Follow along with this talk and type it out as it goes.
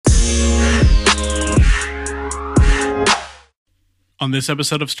On this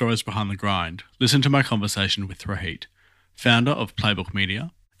episode of Stories Behind the Grind, listen to my conversation with Rohit, founder of Playbook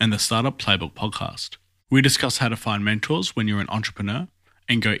Media and the Startup Playbook podcast. We discuss how to find mentors when you're an entrepreneur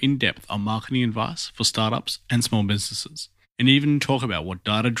and go in depth on marketing advice for startups and small businesses, and even talk about what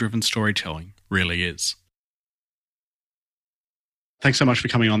data-driven storytelling really is. Thanks so much for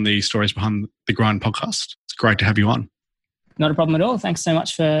coming on the Stories Behind the Grind podcast. It's great to have you on. Not a problem at all. Thanks so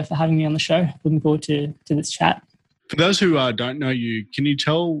much for having me on the show. Looking forward to this chat. For those who don't know you, can you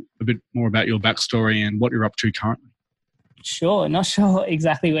tell a bit more about your backstory and what you're up to currently? Sure. Not sure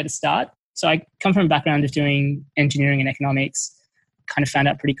exactly where to start. So I come from a background of doing engineering and economics. Kind of found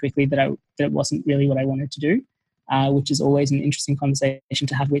out pretty quickly that it wasn't really what I wanted to do, which is always an interesting conversation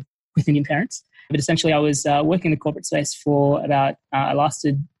to have with Indian parents. But essentially, I was working in the corporate space for about, I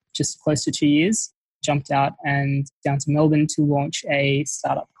lasted just close to 2 years, jumped out and down to Melbourne to launch a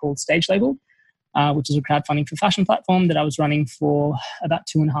startup called Stage Label, which is a crowdfunding for fashion platform that I was running for about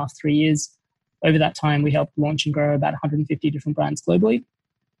 2.5, 3 years. Over that time, we helped launch and grow about 150 different brands globally.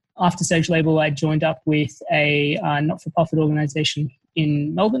 After Stage Label, I joined up with a not-for-profit organisation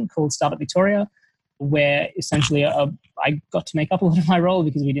in Melbourne called Startup Victoria, where essentially I got to make up a lot of my role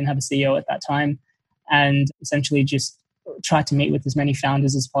because we didn't have a CEO at that time, and essentially just tried to meet with as many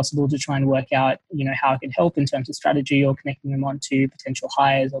founders as possible to try and work out, how I could help in terms of strategy or connecting them on to potential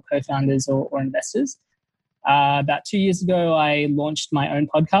hires or co-founders or investors. About 2 years ago, I launched my own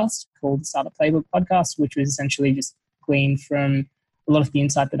podcast called the Startup Playbook podcast, which was essentially just gleaned from a lot of the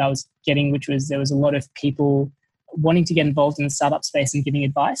insight that I was getting, which was there was a lot of people wanting to get involved in the startup space and giving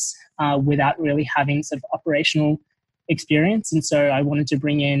advice without really having sort of operational experience. And so I wanted to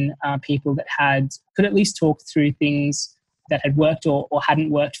bring in people that could at least talk through things that had worked or hadn't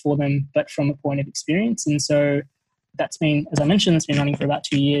worked for them, but from a point of experience. And so that's been, as I mentioned, it's been running for about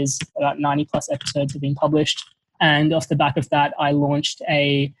 2 years. About 90 plus episodes have been published. And off the back of that, I launched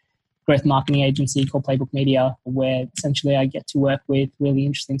a growth marketing agency called Playbook Media, where essentially I get to work with really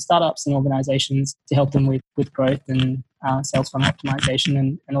interesting startups and organizations to help them with growth and sales funnel optimization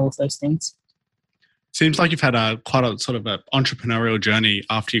and all of those things. Seems like you've had quite a sort of an entrepreneurial journey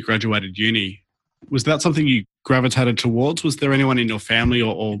after you graduated uni. Was that something you gravitated towards? Was there anyone in your family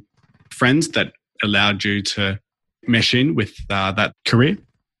or friends that allowed you to mesh in with that career?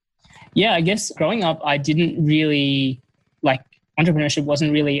 Yeah, I guess growing up, I didn't really entrepreneurship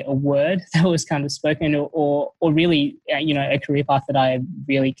wasn't really a word that was kind of spoken or really, a career path that I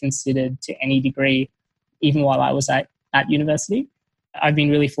really considered to any degree, even while I was at university. I've been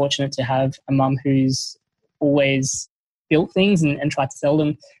really fortunate to have a mum who's always built things and tried to sell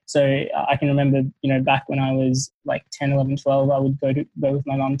them. So I can remember, back when I was like 10, 11, 12, I would go with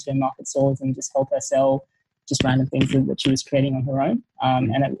my mum to market stalls and just help her sell just random things that she was creating on her own.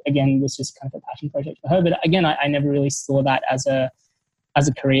 And it, again, was just kind of a passion project for her. But again, I never really saw that as a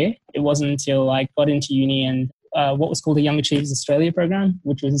career. It wasn't until I got into uni and what was called the Young Achievers Australia program,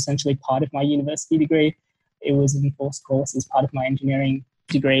 which was essentially part of my university degree. It was an enforced course as part of my engineering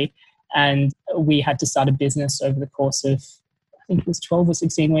degree. And we had to start a business over the course of, I think it was 12 or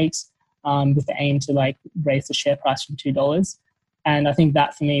 16 weeks with the aim to raise the share price from $2. And I think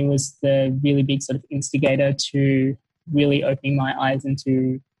that for me was the really big sort of instigator to really opening my eyes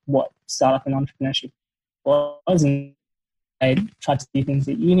into what startup and entrepreneurship was. And I tried to do things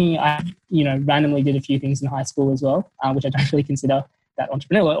at uni. I, randomly did a few things in high school as well, which I don't really consider that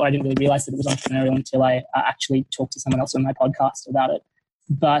entrepreneurial, or I didn't really realize that it was entrepreneurial until I actually talked to someone else on my podcast about it.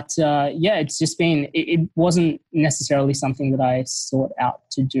 But it's just been, it wasn't necessarily something that I sought out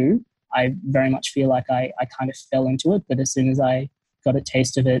to do. I very much feel like I kind of fell into it, but as soon as I got a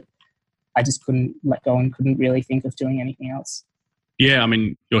taste of it, I just couldn't let go and couldn't really think of doing anything else. Yeah, I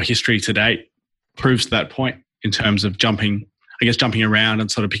mean, your history to date proves that point in terms of jumping around and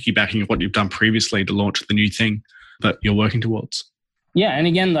sort of piggybacking what you've done previously to launch the new thing that you're working towards. Yeah, and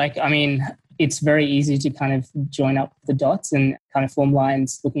again, it's very easy to kind of join up the dots and kind of form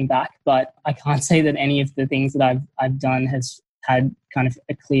lines looking back, but I can't say that any of the things that I've done has had kind of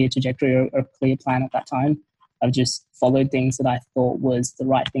a clear trajectory or a clear plan at that time. I've just followed things that I thought was the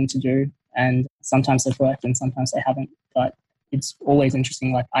right thing to do, and sometimes they've worked and sometimes they haven't, but it's always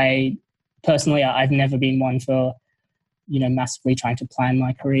interesting. I personally, I've never been one for, massively trying to plan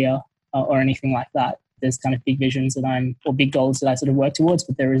my career or anything like that. There's kind of big visions or big goals that I sort of work towards,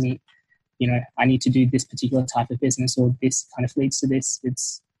 but there isn't, I need to do this particular type of business or this kind of leads to this.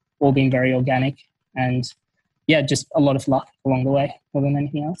 It's all been very organic and just a lot of luck along the way more than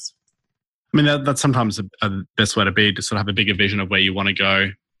anything else. I mean, that's sometimes the best way to be, to sort of have a bigger vision of where you want to go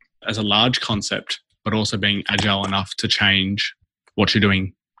as a large concept, but also being agile enough to change what you're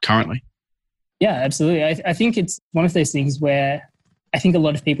doing currently. Yeah, absolutely. I think it's one of those things where I think a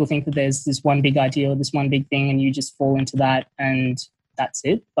lot of people think that there's this one big idea or this one big thing and you just fall into that and that's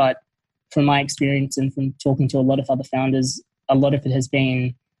it. But from my experience and from talking to a lot of other founders, a lot of it has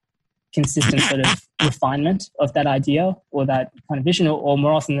been consistent sort of refinement of that idea or that kind of vision, or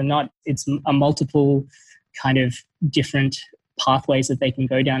more often than not, it's a multiple kind of different pathways that they can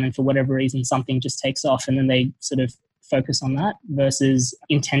go down, and for whatever reason something just takes off and then they sort of focus on that versus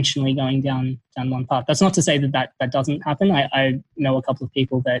intentionally going down one path. That's not to say that doesn't happen. I know a couple of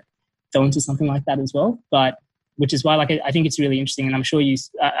people that fell into something like that as well, but which is why I think it's really interesting, and I'm sure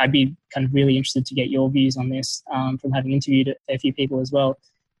I'd be kind of really interested to get your views on this from having interviewed a few people as well.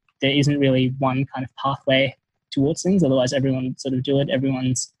 There isn't really one kind of pathway towards things, otherwise everyone would sort of do it.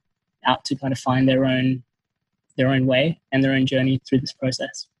 Everyone's out to kind of find their own way and their own journey through this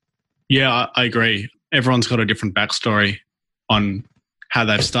process. Yeah, I agree. Everyone's got a different backstory on how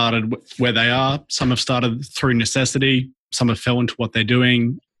they've started, where they are. Some have started through necessity. Some have fell into what they're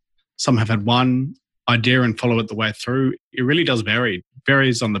doing. Some have had one idea and follow it the way through. It really does vary. It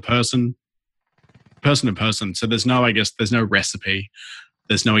varies on the person to person. So there's no recipe.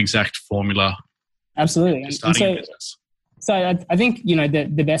 There's no exact formula. Absolutely. For starting a business. So I think,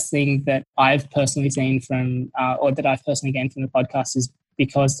 the best thing that I've personally seen from, or that I've personally gained from the podcast is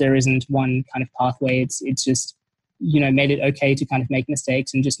because there isn't one kind of pathway. It's just, made it okay to kind of make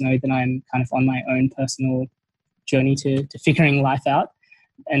mistakes and just know that I'm kind of on my own personal journey to figuring life out.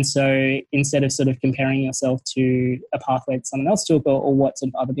 And so instead of sort of comparing yourself to a pathway that someone else took or what sort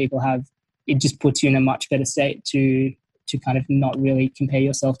of other people have, it just puts you in a much better state to kind of not really compare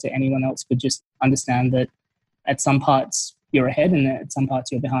yourself to anyone else, but just understand that at some parts you're ahead and at some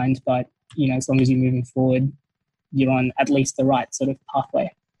parts you're behind. But, as long as you're moving forward, you're on at least the right sort of pathway.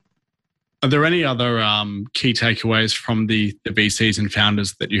 Are there any other key takeaways from the VCs and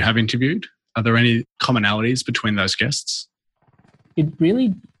founders that you have interviewed? Are there any commonalities between those guests? It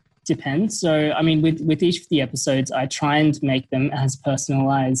really depends. So, I mean, with each of the episodes, I try and make them as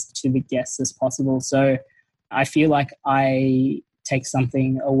personalized to the guests as possible. So I feel like I take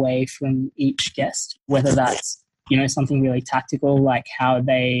something away from each guest, whether that's, something really tactical, like how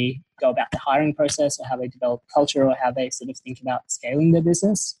they go about the hiring process or how they develop culture or how they sort of think about scaling their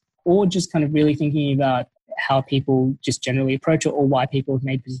business, or just kind of really thinking about how people just generally approach it or why people have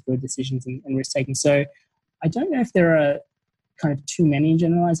made particular decisions and risk taking. So I don't know if there are kind of too many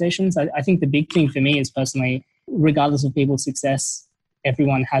generalizations. I think the big thing for me is personally, regardless of people's success,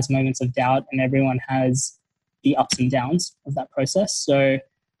 everyone has moments of doubt and everyone has the ups and downs of that process. So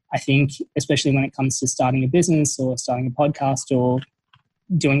I think especially when it comes to starting a business or starting a podcast or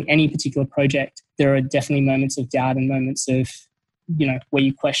doing any particular project, there are definitely moments of doubt and moments of, where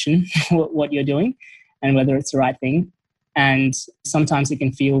you question what you're doing and whether it's the right thing. And sometimes it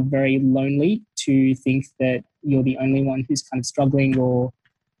can feel very lonely to think that you're the only one who's kind of struggling or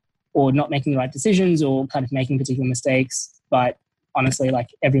not making the right decisions or kind of making particular mistakes. But honestly, like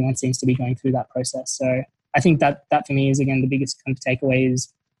everyone seems to be going through that process. So I think that for me is, again, the biggest kind of takeaway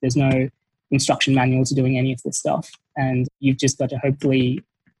is there's no instruction manual to doing any of this stuff. And you've just got to hopefully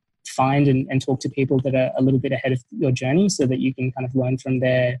find and talk to people that are a little bit ahead of your journey so that you can kind of learn from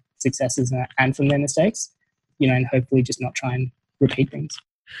their successes and from their mistakes, and hopefully just not try and repeat things.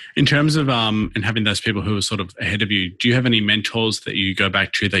 In terms of and having those people who are sort of ahead of you, do you have any mentors that you go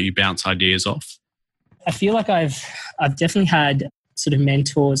back to that you bounce ideas off? I feel like I've definitely had sort of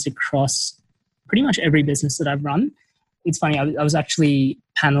mentors across pretty much every business that I've run. It's funny, I was actually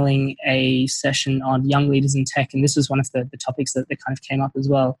paneling a session on young leaders in tech, and this was one of the topics that kind of came up as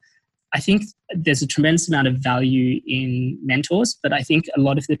well. I think there's a tremendous amount of value in mentors, but I think a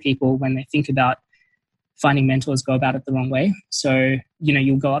lot of the people, when they think about finding mentors, go about it the wrong way. So,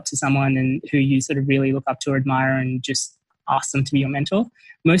 you'll go up to someone and who you sort of really look up to or admire and just ask them to be your mentor.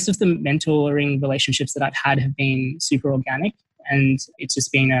 Most of the mentoring relationships that I've had have been super organic, and it's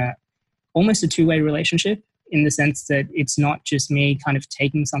just been almost a two-way relationship, in the sense that it's not just me kind of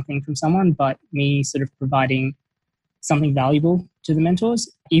taking something from someone, but me sort of providing something valuable to the mentors,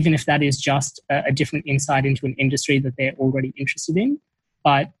 even if that is just a different insight into an industry that they're already interested in.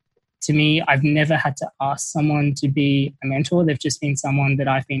 But to me, I've never had to ask someone to be a mentor. They've just been someone that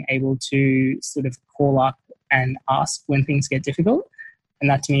I've been able to sort of call up and ask when things get difficult. And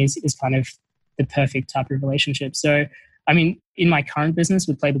that to me is kind of the perfect type of relationship. So, I mean, in my current business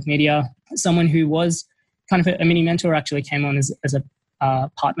with Playbook Media, someone who was kind of a mini mentor actually came on as a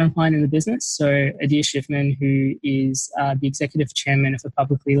partner of mine in the business. So Adir Schiffman, who is the executive chairman of a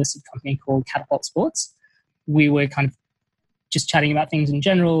publicly listed company called Catapult Sports. We were kind of just chatting about things in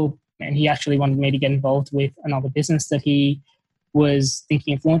general, and he actually wanted me to get involved with another business that he was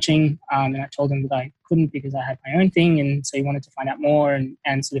thinking of launching, and I told him that I couldn't because I had my own thing, and so he wanted to find out more,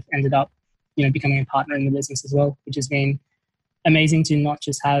 and sort of ended up, becoming a partner in the business as well, which has been amazing to not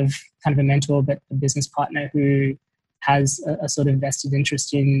just have kind of a mentor, but a business partner who has a sort of vested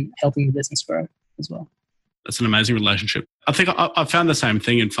interest in helping the business grow as well. That's an amazing relationship. I think I found the same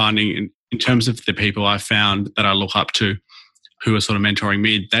thing in finding, in terms of the people I found that I look up to who are sort of mentoring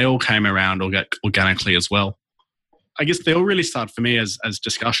me, they all came around organically as well. I guess they all really start for me as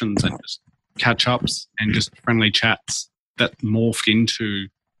discussions and just catch-ups and just friendly chats that morphed into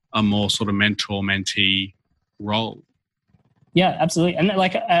a more sort of mentor-mentee role. Yeah, absolutely. And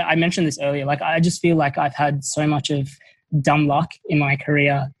like I mentioned this earlier, like I just feel like I've had so much of dumb luck in my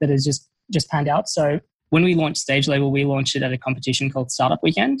career that has just panned out. So when we launched Stage Label, we launched it at a competition called Startup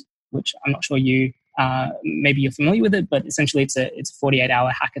Weekend, which I'm not sure maybe you're familiar with it, but essentially it's a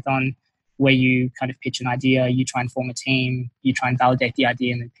 48-hour hackathon where you kind of pitch an idea, you try and form a team, you try and validate the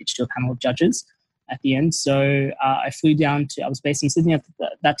idea, and then pitch to a panel of judges at the end. So I was based in Sydney at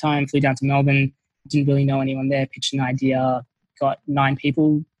that time, flew down to Melbourne, didn't really know anyone there, pitched an idea, got 9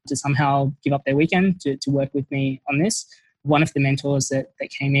 people to somehow give up their weekend to work with me on this. One of the mentors that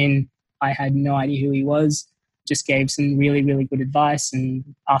came in, I had no idea who he was, just gave some really, really good advice.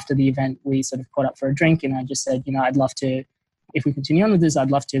 And after the event, we sort of caught up for a drink, and I just said, I'd love to, if we continue on with this,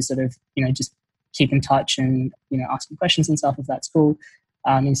 I'd love to sort of, just keep in touch and, ask him questions and stuff if that's cool.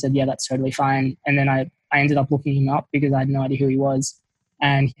 He said, yeah, that's totally fine. And then I ended up looking him up because I had no idea who he was.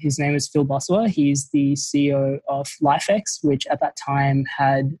 And his name is Phil Bosworth. He's the CEO of LifeX, which at that time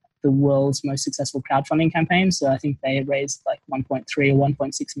had the world's most successful crowdfunding campaign. So I think they had raised like 1.3 or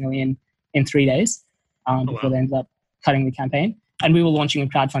 1.6 million in 3 days before they ended up cutting the campaign. And we were launching a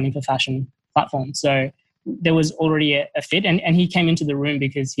crowdfunding for fashion platform. So there was already a fit. And he came into the room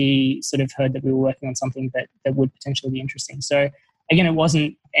because he sort of heard that we were working on something that would potentially be interesting. So again, it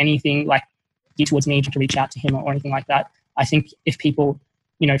wasn't anything like geared towards me to reach out to him or anything like that. I think if people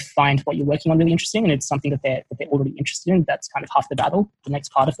find what you're working on really interesting and it's something that they're already interested in, that's kind of half the battle. The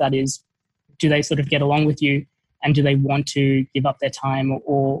next part of that is, do they sort of get along with you, and do they want to give up their time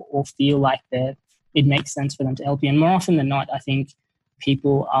or feel like it makes sense for them to help you? And more often than not, I think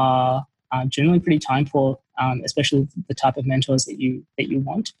people are generally pretty time poor, especially the type of mentors that you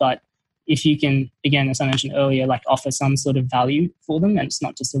want. But if you can, again, as I mentioned earlier, like offer some sort of value for them, and it's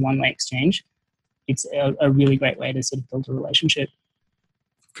not just a one-way exchange, it's a really great way to sort of build a relationship.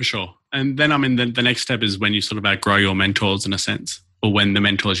 For sure. And then, the next step is when you sort of outgrow your mentors in a sense, or when the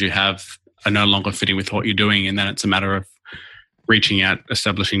mentors you have are no longer fitting with what you're doing. And then it's a matter of reaching out,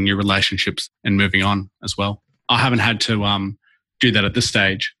 establishing new relationships and moving on as well. I haven't had to do that at this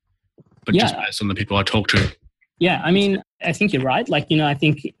stage, but just based on the people I talk to. Yeah, I think you're right. Like, I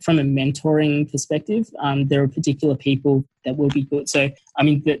think from a mentoring perspective, there are particular people that will be good. So,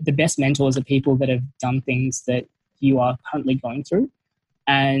 the best mentors are people that have done things that you are currently going through.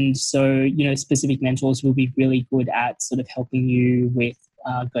 And so, specific mentors will be really good at sort of helping you with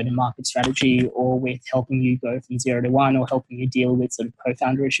go-to-market strategy, or with helping you go from 0 to 1, or helping you deal with sort of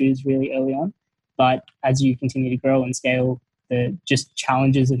co-founder issues really early on. But as you continue to grow and scale, the just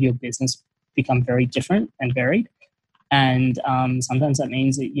challenges of your business become very different and varied. And sometimes that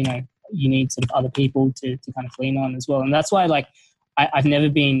means that, you need sort of other people to kind of lean on as well. And that's why, like, I've never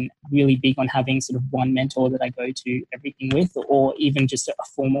been really big on having sort of one mentor that I go to everything with, or even just a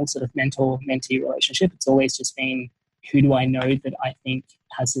formal sort of mentor-mentee relationship. It's always just been, who do I know that I think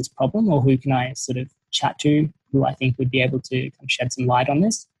has this problem, or who can I sort of chat to, who I think would be able to kind of shed some light on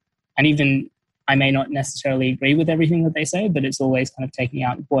this. And even I may not necessarily agree with everything that they say, but it's always kind of taking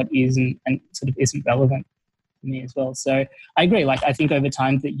out what isn't and sort of isn't relevant to me as well. So I agree. Like, I think over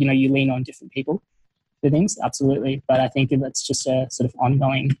time that, you lean on different people for things, absolutely. But I think that's just a sort of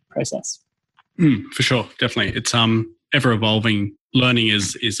ongoing process. For sure, definitely. It's ever evolving. Learning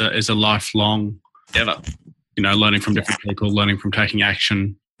is a lifelong endeavor. Learning from different people, learning from taking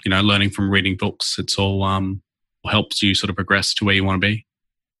action, learning from reading books. It's all helps you sort of progress to where you want to be.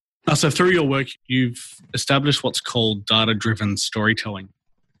 So through your work, you've established what's called data-driven storytelling.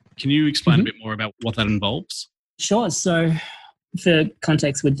 Can you explain a bit more about what that involves? Sure. So for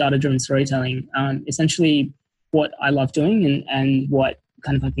context with data-driven storytelling, essentially what I love doing and what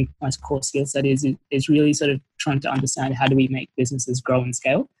kind of I think my core skill set is really sort of trying to understand, how do we make businesses grow and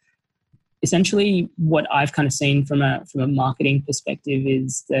scale. Essentially, what I've kind of seen from a marketing perspective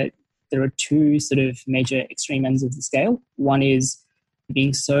is that there are two sort of major extreme ends of the scale. One is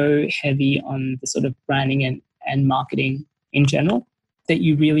being so heavy on the sort of branding and marketing in general that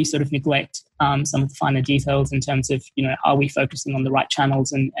you really sort of neglect some of the finer details in terms of, are we focusing on the right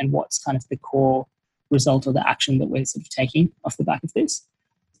channels and what's kind of the core result or the action that we're sort of taking off the back of this.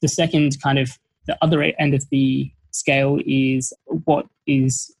 The second kind of the other end of the scale is what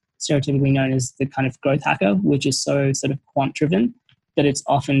is stereotypically known as the kind of growth hacker, which is so sort of quant driven that it's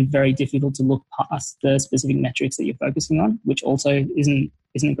often very difficult to look past the specific metrics that you're focusing on, which also isn't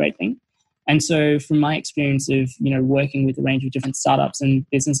a great thing. And so from my experience of, working with a range of different startups and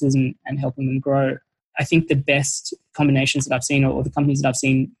businesses and helping them grow, I think the best combinations that I've seen or the companies that I've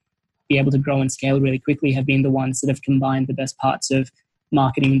seen be able to grow and scale really quickly have been the ones that have combined the best parts of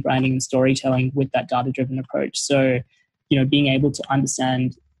marketing and branding and storytelling with that data-driven approach. So, being able to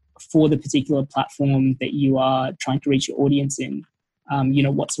understand for the particular platform that you are trying to reach your audience in,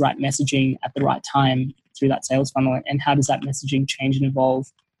 what's the right messaging at the right time through that sales funnel, and how does that messaging change and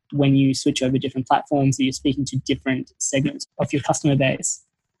evolve when you switch over different platforms, that you're speaking to different segments of your customer base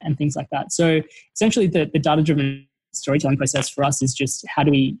and things like that. So essentially the data-driven storytelling process for us is just how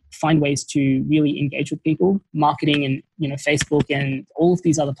do we find ways to really engage with people. Marketing and Facebook and all of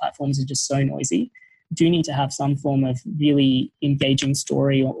these other platforms are just so noisy. You do need to have some form of really engaging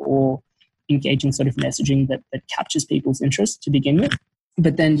story or engaging sort of messaging that captures people's interest to begin with.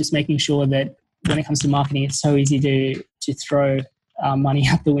 But then just making sure that when it comes to marketing, it's so easy to throw money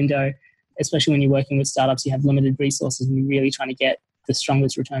out the window, especially when you're working with startups. You have limited resources and you're really trying to get the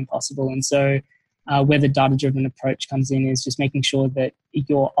strongest return possible. And so where the data-driven approach comes in is just making sure that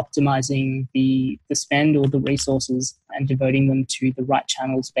you're optimizing the spend or the resources and devoting them to the right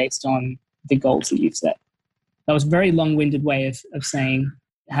channels based on the goals that you've set. That was a very long-winded way of saying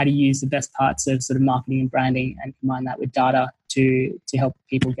how to use the best parts of sort of marketing and branding and combine that with data to help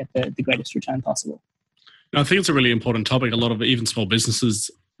people get the greatest return possible. I think it's a really important topic. A lot of even small businesses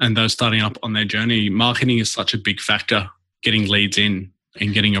and those starting up on their journey, marketing is such a big factor. Getting leads in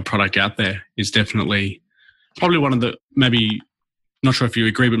and getting your product out there is definitely probably one of the, maybe, not sure if you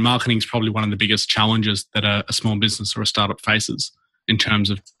agree, but marketing is probably one of the biggest challenges that a small business or a startup faces in terms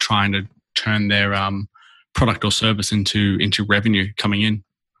of trying to turn their product or service into revenue coming in.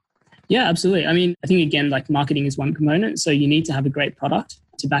 Yeah, absolutely. I mean, I think again, like marketing is one component. So you need to have a great product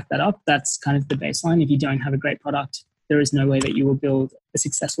to back that up. That's kind of the baseline. If you don't have a great product, there is no way that you will build a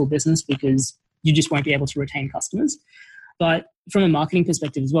successful business because you just won't be able to retain customers. But from a marketing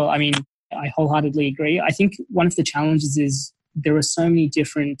perspective as well, I mean, I wholeheartedly agree. I think one of the challenges is there are so many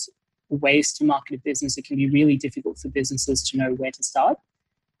different ways to market a business. It can be really difficult for businesses to know where to start.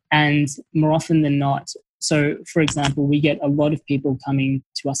 And more often than not, so for example, we get a lot of people coming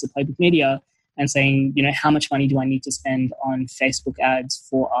to us at Playbook Media and saying, how much money do I need to spend on Facebook ads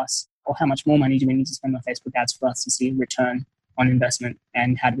for us? Or how much more money do we need to spend on Facebook ads for us to see a return on investment?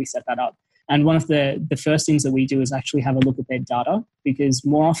 And how do we set that up? And one of the first things that we do is actually have a look at their data, because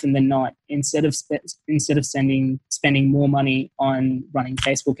more often than not, instead of spending more money on running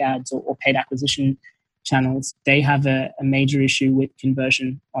Facebook ads or paid acquisition channels, they have a major issue with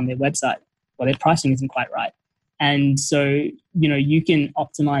conversion on their website, or their pricing isn't quite right. And so, you can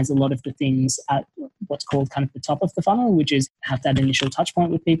optimize a lot of the things at what's called kind of the top of the funnel, which is have that initial touch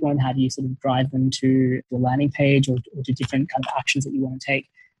point with people and how do you sort of drive them to the landing page or to different kind of actions that you want to take.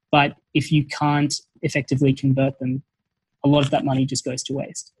 But if you can't effectively convert them, a lot of that money just goes to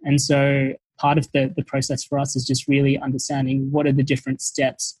waste. And so part of the process for us is just really understanding what are the different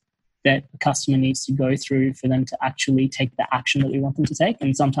steps that a customer needs to go through for them to actually take the action that we want them to take.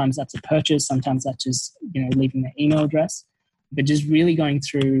 And sometimes that's a purchase, sometimes that's just, leaving their email address, but just really going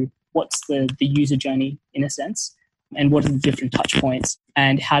through what's the user journey in a sense, and what are the different touch points,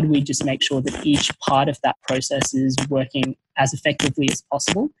 and how do we just make sure that each part of that process is working as effectively as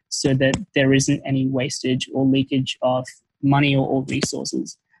possible so that there isn't any wastage or leakage of money or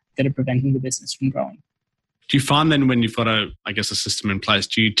resources that are preventing the business from growing. Do you find then when you've got a system in place,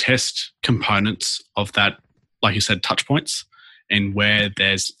 do you test components of that, like you said, touch points, and where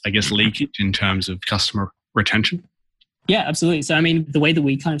there's, leakage in terms of customer retention? Yeah, absolutely. So, I mean, the way that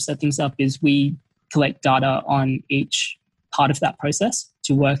we kind of set things up is we collect data on each part of that process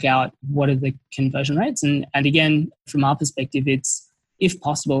to work out what are the conversion rates. And again, from our perspective, it's, if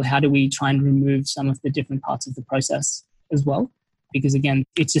possible, how do we try and remove some of the different parts of the process as well? Because again,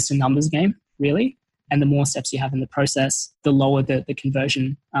 it's just a numbers game, really. And the more steps you have in the process, the lower the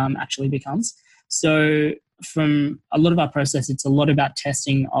conversion actually becomes. So from a lot of our process, it's a lot about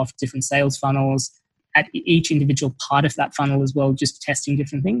testing of different sales funnels at each individual part of that funnel as well, just testing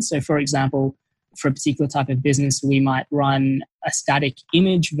different things. So for example, for a particular type of business, we might run a static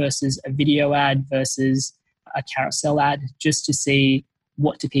image versus a video ad versus a carousel ad, just to see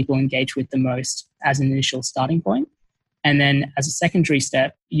what do people engage with the most as an initial starting point. And then as a secondary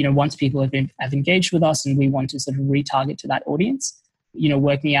step, once people have engaged with us and we want to sort of retarget to that audience,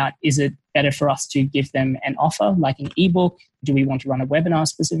 working out, is it better for us to give them an offer like an ebook? Do we want to run a webinar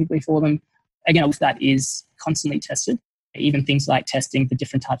specifically for them? Again, all of that is constantly tested. Even things like testing the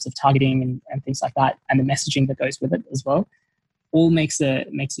different types of targeting and things like that, and the messaging that goes with it as well, all takes a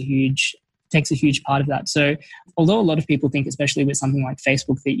huge part of that. So although a lot of people think, especially with something like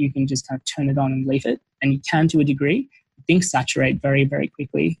Facebook, that you can just kind of turn it on and leave it, and you can to a degree, things saturate very, very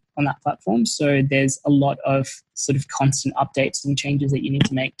quickly on that platform. So there's a lot of sort of constant updates and changes that you need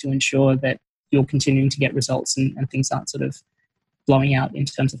to make to ensure that you're continuing to get results and things aren't sort of blowing out in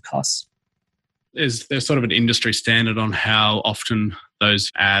terms of costs. Is there sort of an industry standard on how often those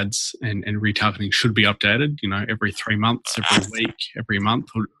ads and retargeting should be updated? Every 3 months, every week, every month?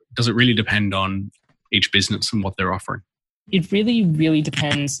 Or does it really depend on each business and what they're offering? It really, really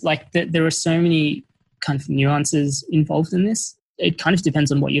depends. Like there are so many kind of nuances involved in this. It kind of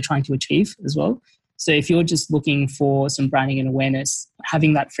depends on what you're trying to achieve as well. So if you're just looking for some branding and awareness,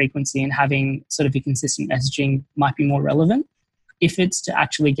 having that frequency and having sort of a consistent messaging might be more relevant. If it's to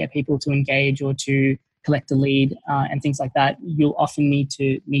actually get people to engage or to collect a lead and things like that, you'll often need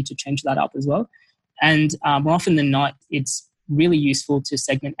to change that up as well. And more often than not, it's really useful to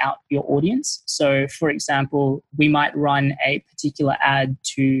segment out your audience. So for example, we might run a particular ad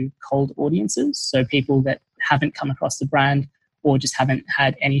to cold audiences, so people that haven't come across the brand or just haven't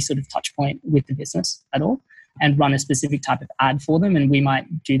had any sort of touch point with the business at all, and run a specific type of ad for them. And we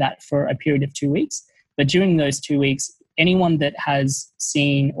might do that for a period of 2 weeks. But during those 2 weeks, anyone that has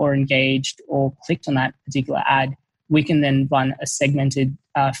seen or engaged or clicked on that particular ad, we can then run a segmented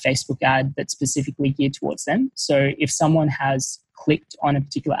Facebook ad that's specifically geared towards them. So if someone has clicked on a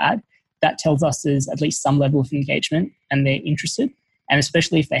particular ad, that tells us there's at least some level of engagement and they're interested. And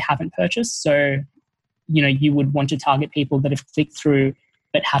especially if they haven't purchased. So, you would want to target people that have clicked through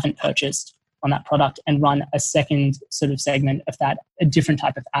but haven't purchased on that product and run a second sort of segment of that, a different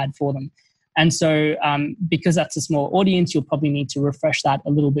type of ad for them. And so because that's a small audience, you'll probably need to refresh that a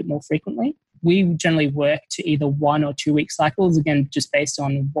little bit more frequently. We generally work to either 1 or 2 week cycles, again, just based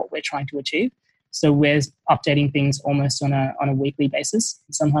on what we're trying to achieve. So we're updating things almost on a weekly basis,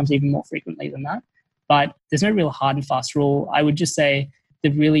 sometimes even more frequently than that. But there's no real hard and fast rule. I would just say the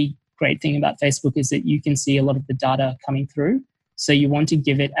really great thing about Facebook is that you can see a lot of the data coming through. So you want to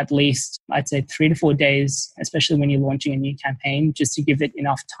give it at least, I'd say, 3 to 4 days, especially when you're launching a new campaign, just to give it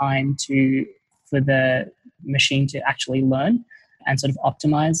enough time for the machine to actually learn and sort of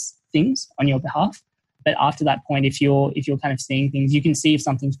optimize things on your behalf. But after that point, if you're kind of seeing things, you can see if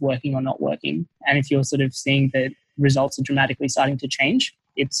something's working or not working. And if you're sort of seeing that results are dramatically starting to change,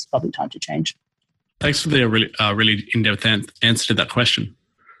 it's probably time to change. Thanks for the really in-depth answer to that question.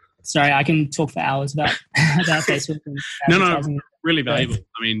 Sorry, I can talk for hours about Facebook. And no, really valuable.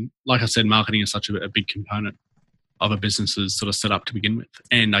 I mean, like I said, marketing is such a big component of a business's sort of setup to begin with,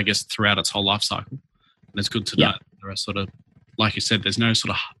 and I guess throughout its whole life cycle. And it's good to know there are sort of, like you said, there's no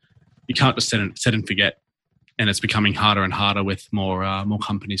sort of, you can't just set and forget, and it's becoming harder and harder with more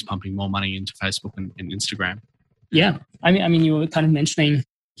companies pumping more money into Facebook and Instagram. Yeah, I mean, you were kind of mentioning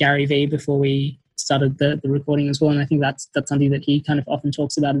Gary Vee before we started the recording as well, and I think that's something that he kind of often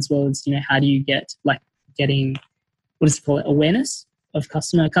talks about as well. Is how do you get getting, what does he call it, awareness of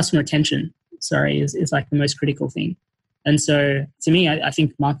customer attention? Is like the most critical thing. And so to me, I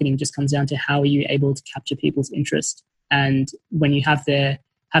think marketing just comes down to how are you able to capture people's interest, and when you have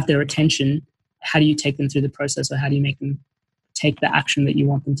their attention, how do you take them through the process, or how do you make them take the action that you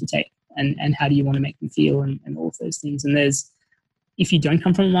want them to take, and how do you want to make them feel, and all of those things. And if you don't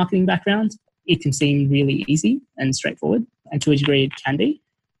come from a marketing background, it can seem really easy and straightforward, and to a degree it can be.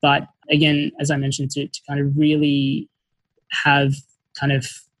 But again, as I mentioned, to kind of really have kind of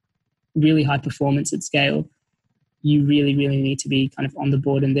really high performance at scale, you really, really need to be kind of on the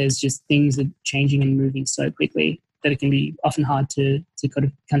board. And there's just things that are changing and moving so quickly that it can be often hard to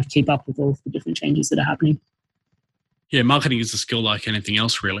kind of keep up with all of the different changes that are happening. Yeah, marketing is a skill like anything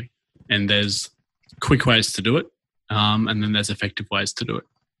else, really. And there's quick ways to do it, and then there's effective ways to do it.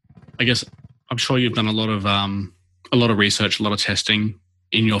 I guess I'm sure you've done a lot of research, a lot of testing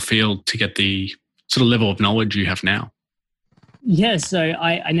in your field to get the sort of level of knowledge you have now. Yeah, so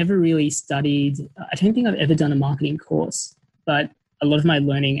I never really studied. I don't think I've ever done a marketing course, but a lot of my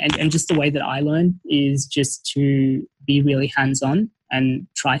learning and just the way that I learn is just to be really hands-on and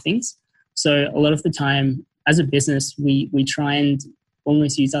try things. So a lot of the time as a business, we try and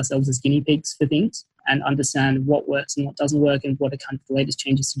almost use ourselves as guinea pigs for things and understand what works and what doesn't work, and what are kind of the latest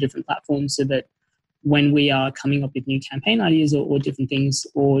changes to different platforms, so that when we are coming up with new campaign ideas or different things,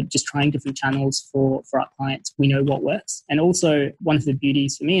 or just trying different channels for our clients, we know what works. And also one of the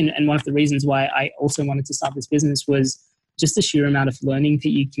beauties for me, and one of the reasons why I also wanted to start this business, was just the sheer amount of learning that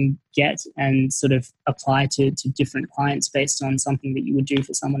you can get and sort of apply to different clients based on something that you would do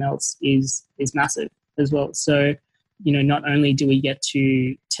for someone else is massive as well. So, not only do we get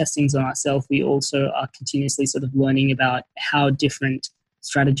to test things on ourselves, we also are continuously sort of learning about how different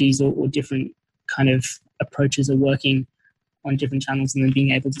strategies or different kind of approaches are working on different channels, and then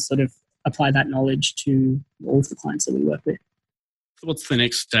being able to sort of apply that knowledge to all of the clients that we work with. What's the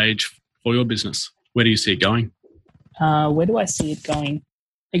next stage for your business? Where do you see it going? Where do I see it going?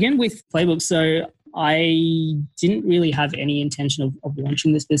 Again, with Playbook, so I didn't really have any intention of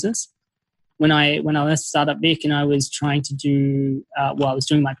launching this business. When I left Startup Vic and I was trying to do, I was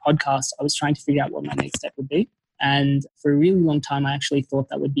doing my podcast, I was trying to figure out what my next step would be. And for a really long time, I actually thought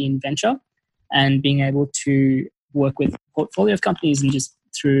that would be in venture and being able to work with a portfolio of companies and just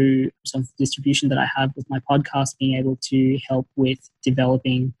through some distribution that I have with my podcast, being able to help with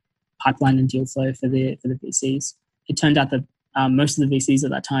developing pipeline and deal flow for the VCs. It turned out that most of the VCs at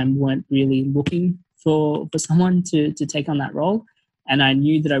that time weren't really looking for someone to take on that role. And I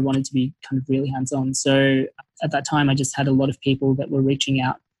knew that I wanted to be kind of really hands-on. So at that time, I just had a lot of people that were reaching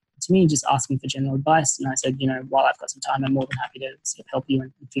out to me, just asking for general advice. And I said, while I've got some time, I'm more than happy to sort of help you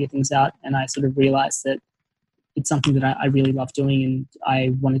and figure things out. And I sort of realized that it's something that I really love doing, and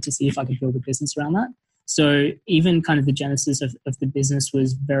I wanted to see if I could build a business around that. So even kind of the genesis of the business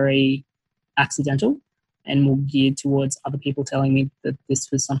was very accidental and more geared towards other people telling me that this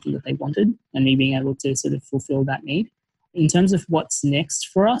was something that they wanted and me being able to sort of fulfill that need. In terms of what's next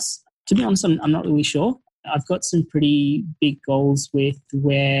for us, to be honest, I'm not really sure. I've got some pretty big goals with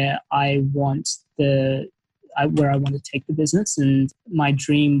where I want to take the business. And my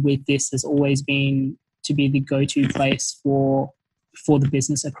dream with this has always been to be the go-to place for the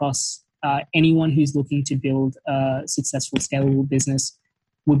business across anyone who's looking to build a successful, scalable business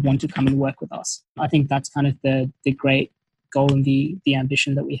would want to come and work with us. I think that's kind of the great goal and the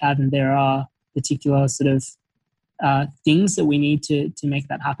ambition that we have. And there are particular sort of things that we need to make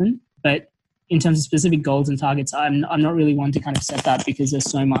that happen. But in terms of specific goals and targets, I'm not really one to kind of set that, because there's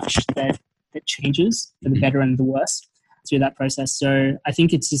so much that changes for the better and the worse through that process. So I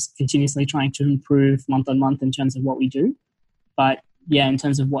think it's just continuously trying to improve month on month in terms of what we do. But yeah, in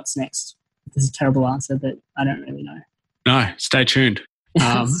terms of what's next, this is a terrible answer, but I don't really know. No, stay tuned.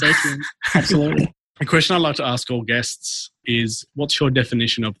 Stay tuned. Absolutely. A question I'd like to ask all guests is, what's your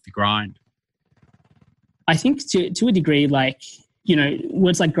definition of the grind? I think to a degree,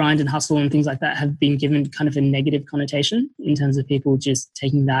 words like grind and hustle and things like that have been given kind of a negative connotation in terms of people just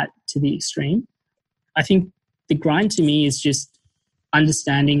taking that to the extreme. I think the grind to me is just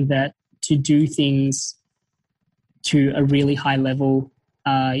understanding that to do things to a really high level,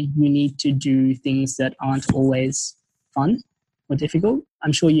 you need to do things that aren't always fun or difficult.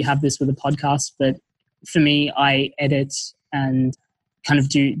 I'm sure you have this with a podcast, but for me, I edit and kind of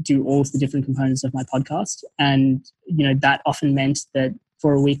do all of the different components of my podcast. And, that often meant that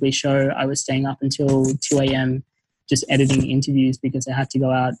for a weekly show, I was staying up until 2 a.m. just editing interviews because I had to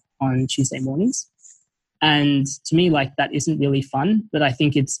go out on Tuesday mornings. And to me, that isn't really fun, but I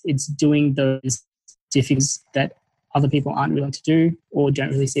think it's doing those difficulties that other people aren't willing to do or don't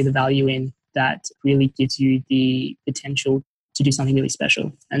really see the value in, that really gives you the potential to do something really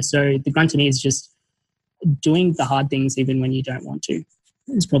special. And so the grind to me is just doing the hard things even when you don't want to,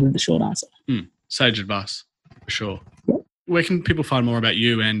 is probably the short answer. Sage advice, for sure. Yep. Where can people find more about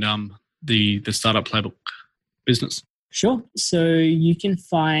you and the Startup Playbook business? Sure. So you can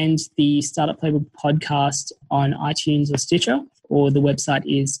find the Startup Playbook podcast on iTunes or Stitcher, or the website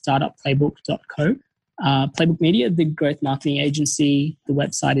is startupplaybook.co. Playbook Media, the growth marketing agency, the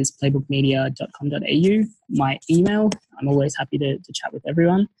website is playbookmedia.com.au. My email, I'm always happy to chat with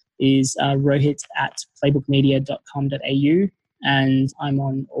everyone, is rohit@playbookmedia.com.au. And I'm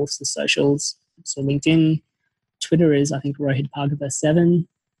on all of the socials. So LinkedIn, Twitter is, I think, Rohit Bhargava7,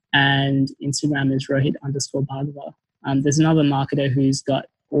 and Instagram is Rohit_Bhargava. There's another marketer who's got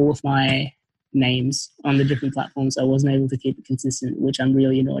all of my names on the different platforms. I wasn't able to keep it consistent, which I'm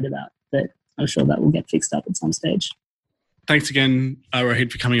really annoyed about, but I'm sure that will get fixed up at some stage. Thanks again,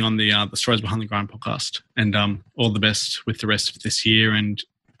 Rohit, for coming on the Stories Behind the Grind podcast, and all the best with the rest of this year and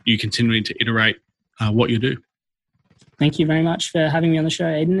you continuing to iterate what you do. Thank you very much for having me on the show,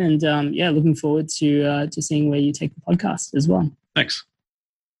 Aidan. And looking forward to seeing where you take the podcast as well. Thanks.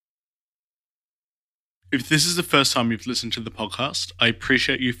 If this is the first time you've listened to the podcast, I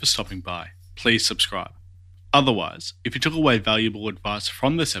appreciate you for stopping by. Please subscribe. Otherwise, if you took away valuable advice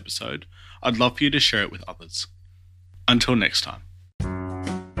from this episode, I'd love for you to share it with others. Until next time.